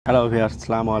Hello viewers,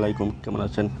 আসসালামু আলাইকুম। কেমন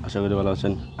আছেন? আশা করি ভালো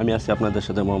আছেন। আমি আছি আপনাদের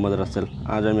সাথে মোহাম্মদ রাসেল।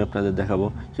 আজ আমি আপনাদের দেখাবো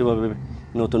কীভাবে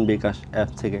নতুন বিকাশ অ্যাপ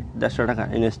থেকে 150 টাকা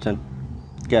ইনস্ট্যান্ট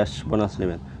ক্যাশ বোনাস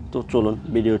নেবেন। তো চলুন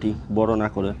ভিডিওটি বড় না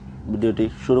করে ভিডিওটি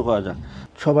শুরু করা যাক।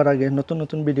 সবার আগে নতুন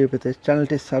নতুন ভিডিও পেতে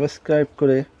চ্যানেলটি সাবস্ক্রাইব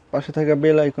করে পাশে থাকা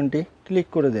বেল আইকনটি ক্লিক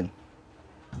করে দিন।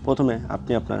 প্রথমে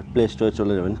আপনি আপনার প্লে স্টোরে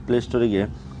চলে যাবেন। প্লে স্টোরে গিয়ে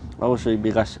অবশ্যই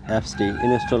বিকাশ অ্যাপসটি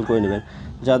ইনস্টল করে নেবেন।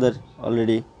 যাদের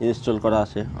অলরেডি ইনস্টল করা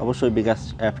আছে অবশ্যই বিকাশ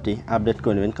অ্যাপটি আপডেট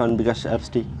করে নেবেন, কারণ বিকাশ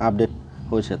অ্যাপসটি আপডেট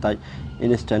হয়েছে, তাই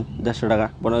ইনস্ট্যান্ট 150 টাকা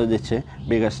বোনাস দিচ্ছে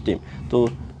বিকাশ টিম। তো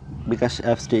বিকাশ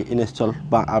অ্যাপসটি ইনস্টল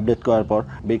বা আপডেট করার পর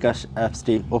বিকাশ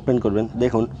অ্যাপসটি ওপেন করবেন।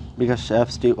 দেখুন, বিকাশ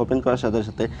অ্যাপসটি ওপেন করার সাথে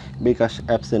সাথে বিকাশ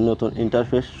অ্যাপসের নতুন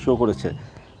ইন্টারফেস শো করেছে।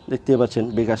 দেখতে পাচ্ছেন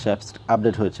বিকাশ অ্যাপস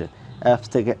আপডেট হয়েছে। অ্যাপস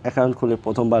থেকে অ্যাকাউন্ট খুলে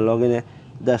প্রথমবার লগ ইনে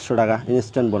 150 টাকা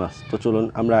ইনস্ট্যান্ট বোনাস। তো চলুন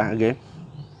আমরা আগে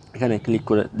এখানে ক্লিক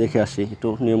করে দেখে আসি একটু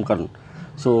নিয়মকানুন।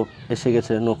 সো এসে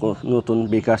গেছে নতুন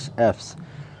বিকাশ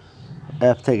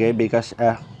অ্যাপ থেকে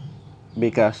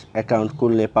বিকাশ অ্যাকাউন্ট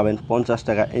খুললে পাবেন 50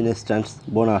 টাকা ইনস্ট্যান্ট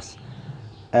বোনাস।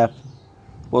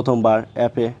 প্রথমবার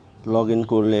অ্যাপে লগ ইন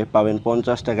করলে পাবেন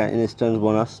 50 টাকা ইনস্ট্যান্ট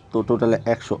বোনাস। তো টোটালে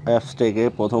 100। অ্যাপস থেকে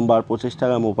প্রথমবার 25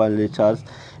 টাকা মোবাইল রিচার্জ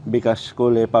বিকাশ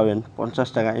করলে পাবেন 50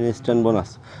 টাকা ইনস্ট্যান্ট বোনাস।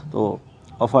 তো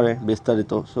অফারে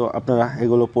বিস্তারিত, সো আপনারা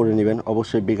এগুলো পড়ে নেবেন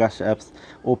অবশ্যই বিকাশ অ্যাপস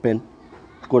ওপেন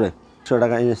করে। 100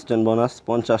 টাকা ইনস্ট্যান্ট বোনাস,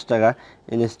 50 টাকা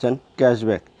ইনস্ট্যান্ট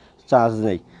ক্যাশব্যাক, চার্জ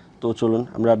নেই। তো চলুন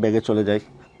আমরা ব্যাগে চলে যাই।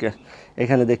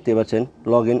 এখানে দেখতে পাচ্ছেন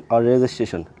লগ ইন অর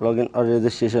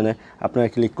রেজিস্ট্রেশনে আপনারা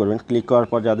ক্লিক করবেন। ক্লিক করার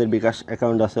পর যাদের বিকাশ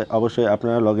অ্যাকাউন্ট আছে অবশ্যই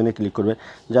আপনারা লগ ইনে ক্লিক করবেন।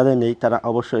 যাদের নেই তারা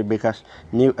অবশ্যই বিকাশ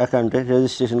নিউ অ্যাকাউন্টে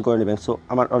রেজিস্ট্রেশন করে নেবেন। সো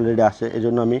আমার অলরেডি আছে,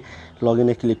 এজন্য আমি লগ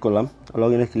ইনে ক্লিক করলাম।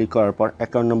 লগ ইনে ক্লিক করার পর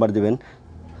অ্যাকাউন্ট নাম্বার দেবেন,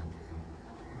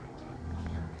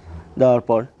 দেওয়ার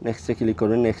পর নেক্সটে ক্লিক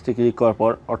করবেন। নেক্সটে ক্লিক করার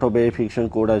পর অটো ভেরিফিকেশন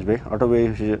কোড আসবে, অটো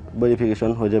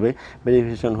ভেরিফিকেশন হয়ে যাবে।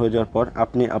 ভেরিফিকেশন হয়ে যাওয়ার পর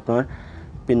আপনি আপনার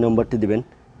পিন নম্বরটি দেবেন।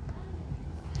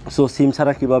 সো সিম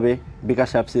ছাড়া কীভাবে বিকাশ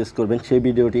অ্যাপস ইউজ করবেন সেই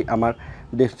ভিডিওটি আমার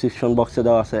ডেসক্রিপশন বক্সে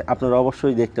দেওয়া আছে, আপনারা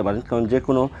অবশ্যই দেখতে পারেন, কারণ যে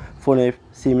কোনো ফোনে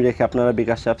সিম রেখে আপনারা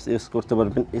বিকাশ অ্যাপস ইউজ করতে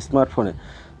পারবেন স্মার্টফোনে।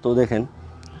 তো দেখেন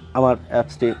আমার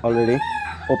অ্যাপসটি অলরেডি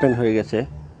ওপেন হয়ে গেছে।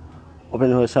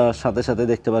 ওপেন হয়ে সাথে সাথে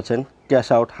দেখতে পাচ্ছেন ক্যাশ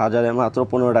আউট হাজারে মাত্র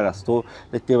 15 টাকা। তো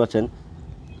দেখতে পাচ্ছেন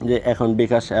যে এখন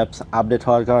বিকাশ অ্যাপস আপডেট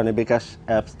হওয়ার কারণে বিকাশ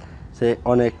অ্যাপসে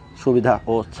অনেক সুবিধা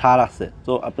ও ছাড় আছে।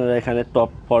 তো আপনারা এখানে টপ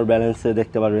ফর ব্যালেন্সে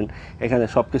দেখতে পারবেন, এখানে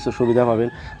সব কিছু সুবিধা পাবেন।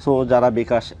 সো যারা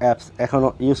বিকাশ অ্যাপস এখনও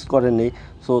ইউজ করেননি,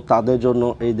 সো তাদের জন্য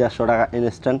এই 150 টাকা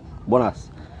ইনস্ট্যান্ট বোনাস।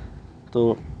 তো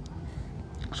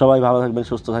সবাই ভালো থাকবেন,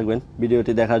 সুস্থ থাকবেন।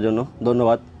 ভিডিওটি দেখার জন্য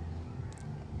ধন্যবাদ।